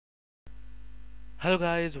Hello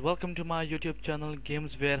guys, welcome to my YouTube channel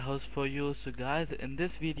Games Warehouse for you. So guys, in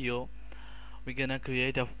this video we're gonna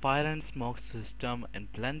create a fire and smoke system in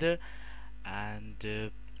Blender,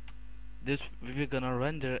 and this we're gonna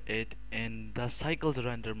render it in the cycles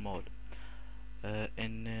render mode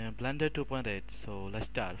in Blender 2.8. So let's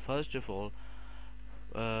start. First of all,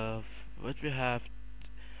 what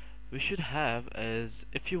we should have is,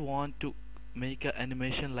 if you want to make an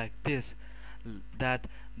animation like this, that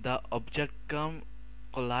the object come,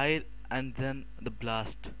 collide, and then the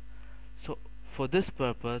blast. So for this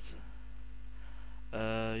purpose,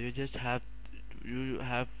 you just have you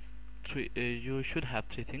have three you should have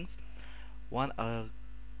three things: one, a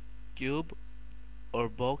cube or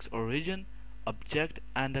box or region, object,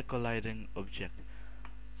 and a colliding object.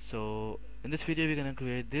 So in this video we're gonna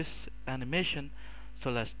create this animation,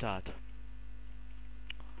 so let's start.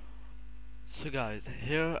 So guys,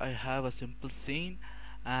 here I have a simple scene,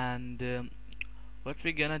 and what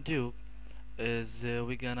we're gonna do is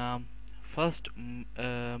we're gonna first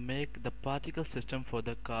make the particle system for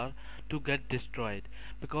the car to get destroyed,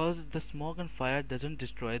 because the smoke and fire doesn't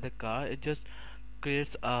destroy the car, it just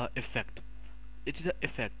creates a effect. It is an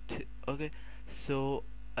effect. Okay, so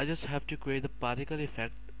I just have to create the particle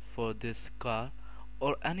effect for this car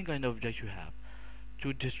or any kind of object you have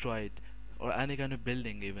to destroy it, or any kind of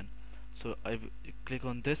building even. So click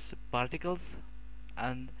on this particles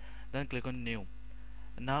and then click on new.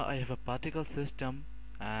 Now I have a particle system,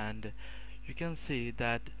 and you can see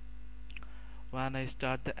that when I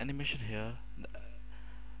start the animation here,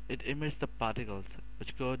 it emits the particles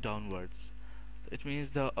which go downwards. It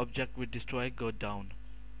means the object we destroy go down.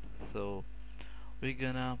 So we're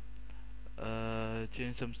gonna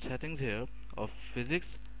change some settings here of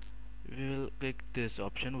physics. We will click this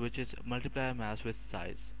option, which is multiply mass with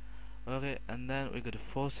size. Okay, and then we go to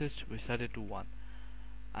forces, we set it to 1,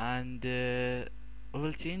 and we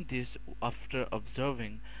will change this after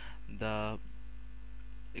observing the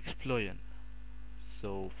explosion.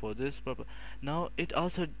 So for this purpose, now it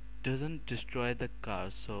also doesn't destroy the car.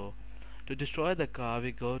 So to destroy the car,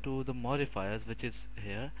 we go to the modifiers, which is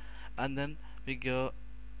here, and then we go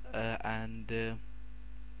and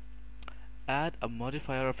add a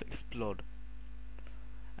modifier of explode,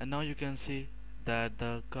 and now you can see that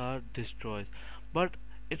the car destroys, but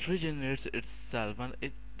it regenerates itself and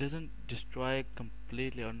it doesn't destroy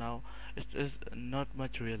completely, or now it is not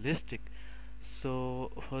much realistic. So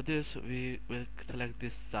for this we will select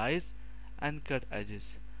this size and cut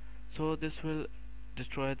edges, so this will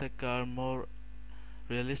destroy the car more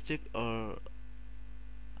realistic, or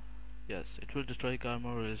yes, it will destroy car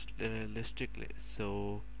more realistically.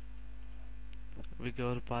 So we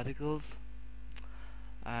go to particles,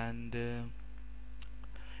 and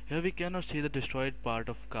here we cannot see the destroyed part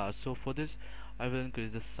of car, so for this I will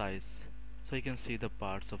increase the size so you can see the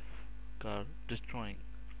parts of car destroying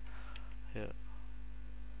here.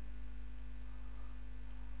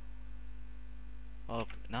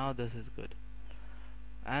 Okay, now this is good,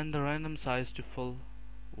 and the random size to full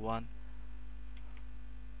 1,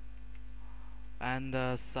 and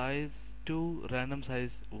the size to random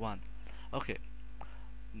size 1. Okay,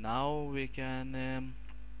 now we can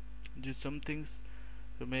do some things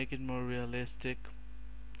to make it more realistic.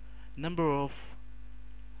 Number of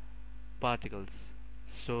particles,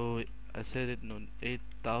 so I said it no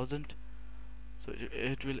 8,000, so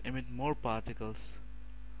it will emit more particles,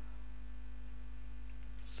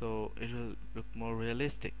 so it will look more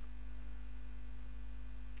realistic.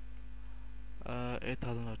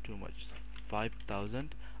 8,000 are too much, so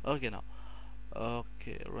 5,000. Okay, now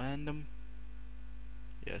okay, random,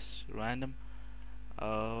 yes, random,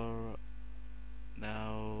 or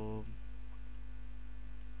now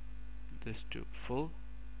this to full,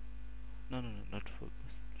 no, not full,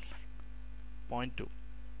 point 0.2.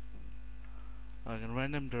 Okay,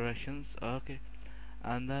 random directions. Okay,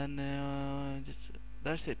 and then just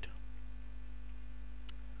that's it.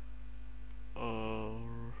 Or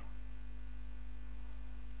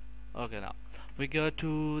okay, now we go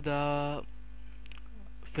to the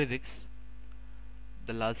physics,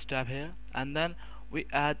 the last tab here, and then we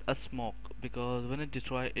add a smoke, because when it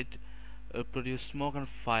destroy it produce smoke and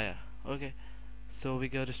fire. Okay, so we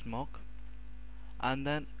go to smoke, and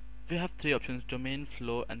then we have three options: domain,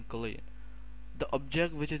 flow, and collision. The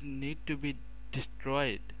object which is need to be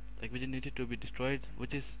destroyed, like which is needed to be destroyed,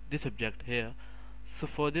 which is this object here. So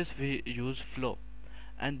for this we use flow,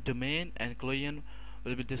 and domain and collision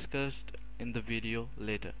will be discussed in the video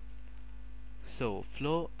later. So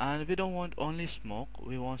flow, and we don't want only smoke,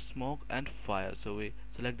 we want smoke and fire, so we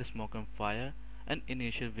select the smoke and fire, and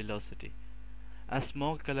initial velocity, and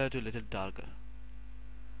smoke color to little darker.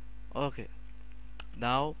 Okay,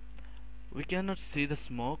 Now we cannot see the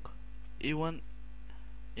smoke even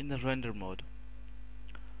in the render mode,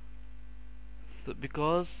 so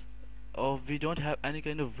because of we don't have any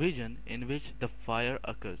kind of region in which the fire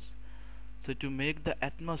occurs. So to make the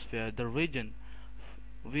atmosphere the region,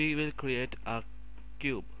 we will create a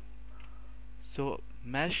cube. So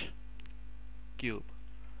mesh cube,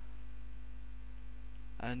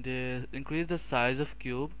 and increase the size of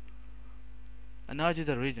cube, and now it is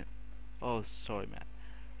a region. Oh, sorry, man.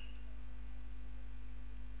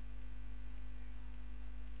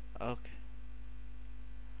 Okay.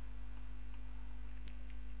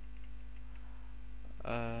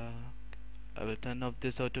 uh, I will turn off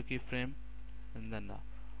this auto keyframe, and then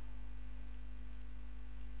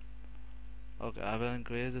okay, I will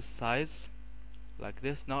increase the size like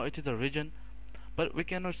this. Now it is a region, but we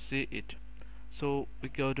cannot see it. So we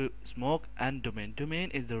go to smoke and domain. Domain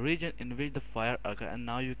is the region in which the fire occur, and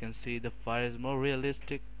now you can see the fire is more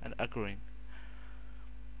realistic and occurring.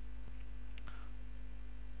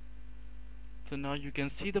 So now you can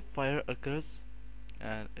see the fire occurs,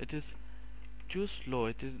 and it is too slow.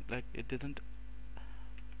 It is like it doesn't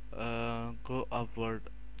go upward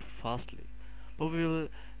fastly, but we will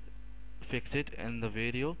fix it in the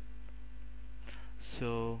video.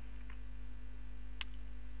 So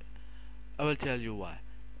I will tell you why.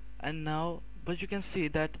 And now, but you can see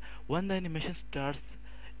that when the animation starts,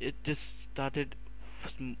 it just started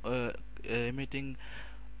emitting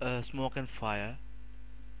smoke and fire.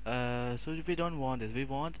 So we don't want this. We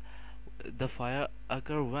want the fire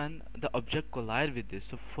occur when the object collide with this.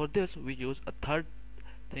 So for this we use a third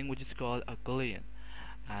thing which is called a collision,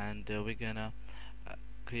 and we're gonna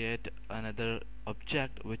create another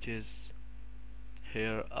object which is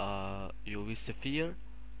here UV sphere,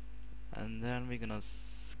 and then we're gonna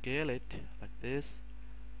scale it like this.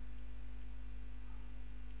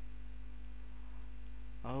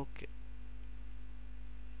 Okay,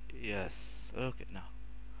 yes, okay. Now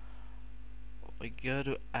we got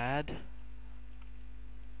to add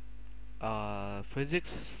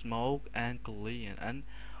physics, smoke, and collision, and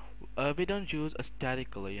we don't use a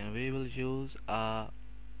static collision. We will use a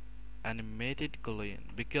animated collision,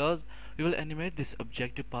 because we will animate this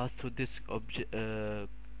object to pass through this object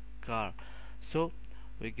car. So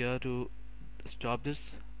we go to stop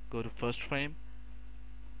this, go to first frame,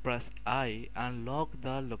 press I, and lock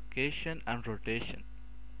the location and rotation.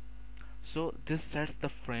 So this sets the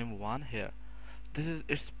frame 1 here. This is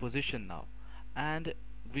its position now, and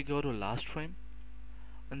we go to last frame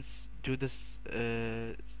and do this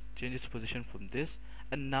change its position from this,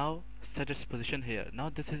 and now set its position here. Now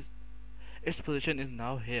this is its position is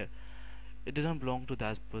now here. It doesn't belong to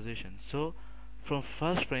that position. So from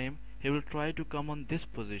first frame he will try to come on this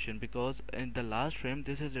position, because in the last frame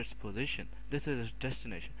this is its position, this is its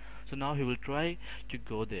destination. So now he will try to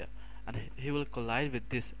go there, and he will collide with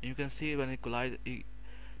this. You can see when he collide, he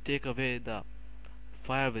take away the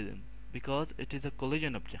fire with him, because it is a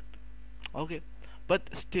collision object. Okay, but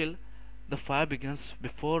still the fire begins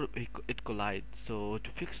before it collides. So to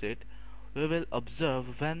fix it, we will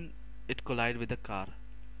observe when it collide with the car.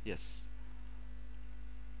 Yes,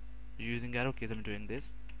 using arrow keys I'm doing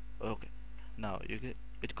this. Okay, now you get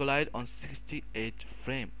it collide on 68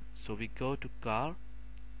 frame. So we go to car,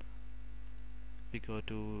 we go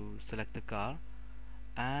to select the car,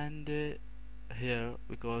 and here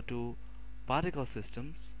we go to particle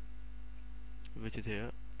systems, which is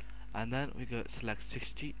here, and then we go select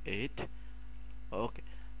 68. Okay,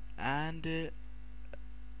 and it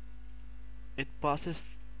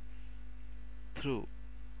passes through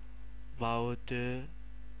about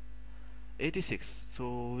 86,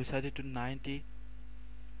 so we set it to 90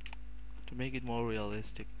 to make it more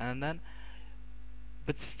realistic. And then,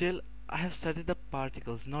 but still I have set it the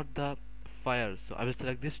particles, not the fire, so I will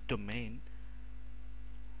select this domain,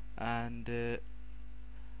 and the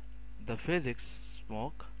physics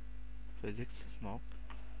smoke,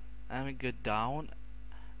 and we get down,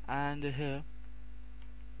 and here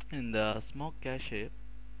in the smoke cache,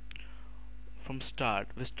 from start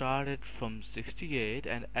we started from 68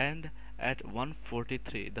 and end at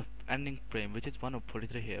 143, the ending frame, which is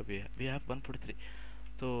 143. Here we have 143,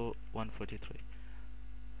 so 143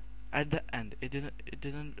 at the end. It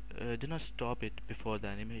did not stop it before the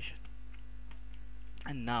animation.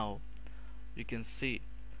 And now you can see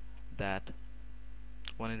that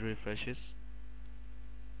when it refreshes,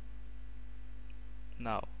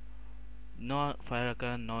 now no fire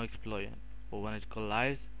occur, no explosion. But when it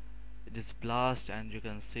collides, it is blast, and you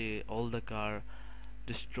can see all the car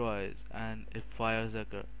destroys, and if fires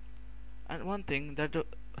occur. And one thing, that the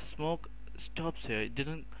smoke stops here, it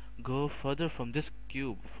didn't go further from this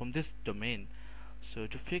cube, from this domain. So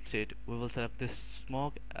to fix it, we will select this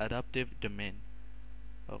smoke adaptive domain.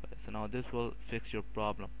 Okay, so now this will fix your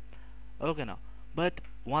problem. Okay now, but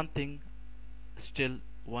one thing, still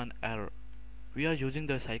one error. We are using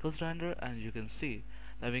the cycles render, and you can see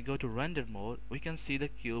that we go to render mode, we can see the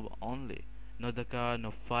cube only, not the car,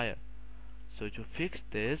 no fire. So to fix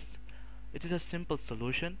this, it is a simple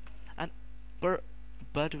solution, and per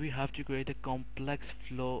but we have to create a complex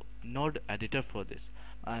flow node editor for this.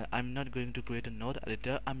 I'm not going to create a node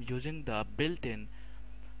editor, I'm using the built-in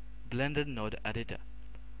Blender node editor.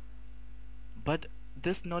 But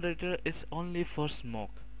this node editor is only for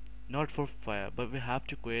smoke, not for fire. But we have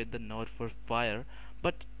to create the node for fire.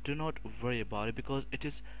 But do not worry about it, because it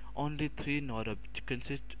is only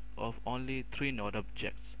consists of only three node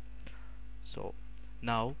objects. So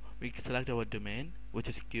now we select our domain, which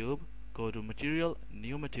is cube, go to material,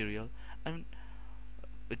 new material, and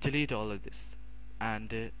delete all of this,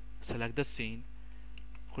 and select the scene,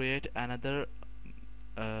 create another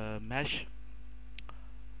mesh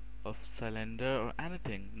of cylinder or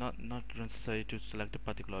anything, not necessary to select a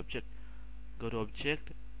particular object. Go to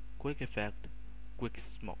object, quick effect, quick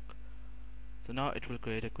smoke. So now it will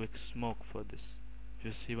create a quick smoke for this. If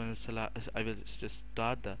you see, when I will just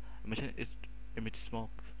start the machine, it emits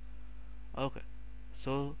smoke. Okay,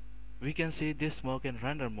 so we can see this smoke in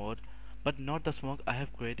render mode, but not the smoke I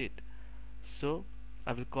have created. So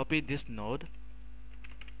I will copy this node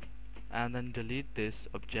and then delete this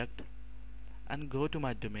object and go to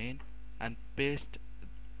my domain and paste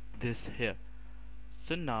this here.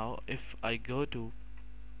 So now if I go to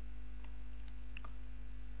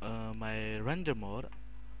my render mode,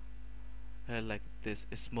 like this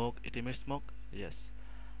smoke, it emits smoke. Yes,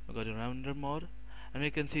 we go to render mode and we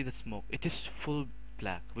can see the smoke, it is full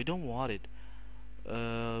black. We don't want it.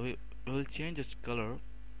 We will change its color,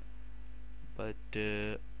 but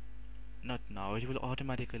not now. It will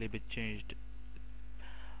automatically be changed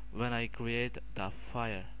when I create the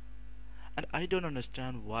fire. And I don't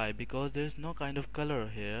understand why, because there is no kind of color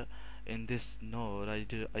here in this node.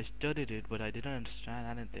 I studied it, but I didn't understand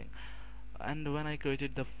anything. And when I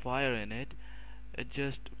created the fire in it, it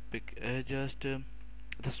just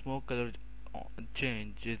the smoke color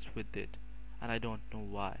changes with it, and I don't know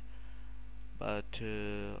why. But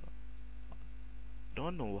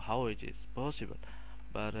don't know how it is possible.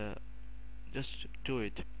 But just do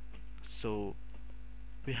it. So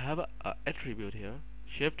we have a attribute here,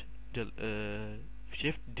 shift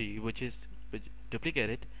D, which duplicate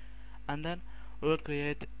it, and then we will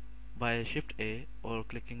create by shift A or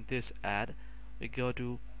clicking this add. We go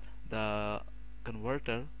to the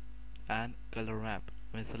converter and color ramp.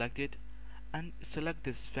 We select it and select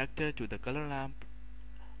this factor to the color lamp.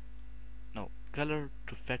 No, color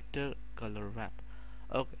to factor color ramp.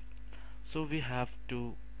 Okay, so we have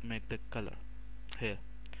to make the color here.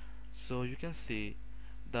 So you can see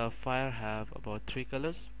the fire have about three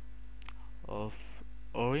colors of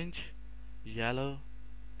orange, yellow,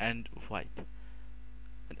 and white.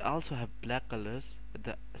 It also have black colors at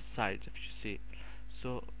the sides, if you see.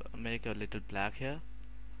 So make a little black here,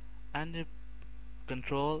 and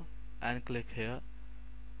control and click here.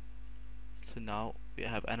 So now we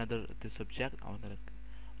have another this object on the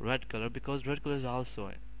red color, because red color is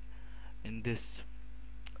also in this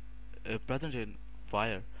present in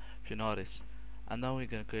fire, if you notice. And now we're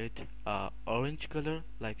gonna create orange color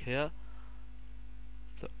like here.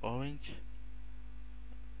 So orange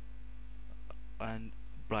and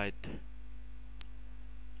bright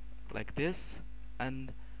like this,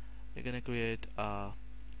 and we're gonna create a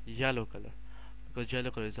yellow color, because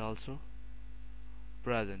yellow color is also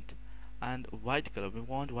present, and white color, we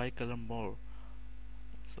want white color more.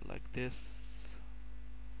 So like this.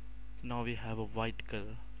 So now we have a white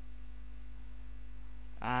color,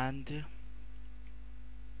 and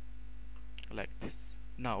like this.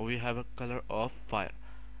 Now we have a color of fire.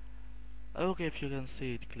 Okay, if you can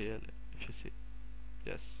see it clearly, if you see,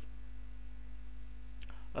 yes.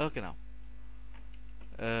 Okay, now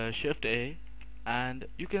shift A, and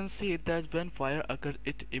you can see that when fire occurs,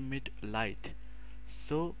 it emit light.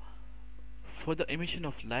 So for the emission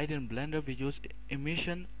of light in Blender, we use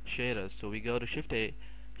emission shader. So we go to shift A,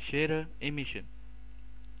 shader emission.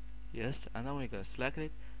 Yes, and now we're gonna select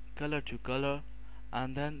it, color to color,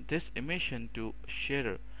 and then this emission to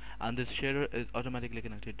shader, and this shader is automatically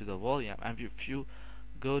connected to the volume. And if you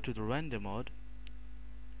go to the render mode,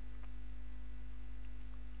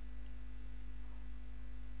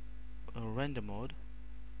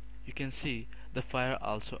 you can see the fire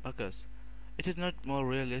also occurs. It is not more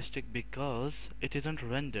realistic because it isn't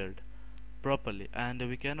rendered properly, and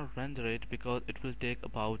we cannot render it because it will take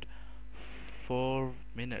about 4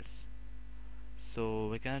 minutes. so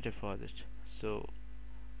we cannot afford it. So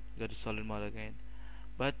go to solid mode again,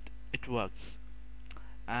 but it works,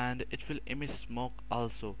 and it will emit smoke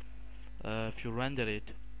also if you render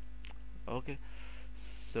it. Okay,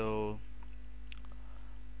 so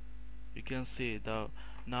you can see the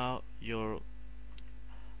now your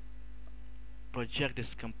project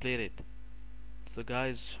is completed. So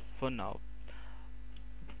guys, for now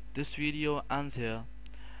this video ends here,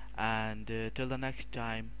 and till the next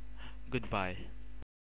time, goodbye.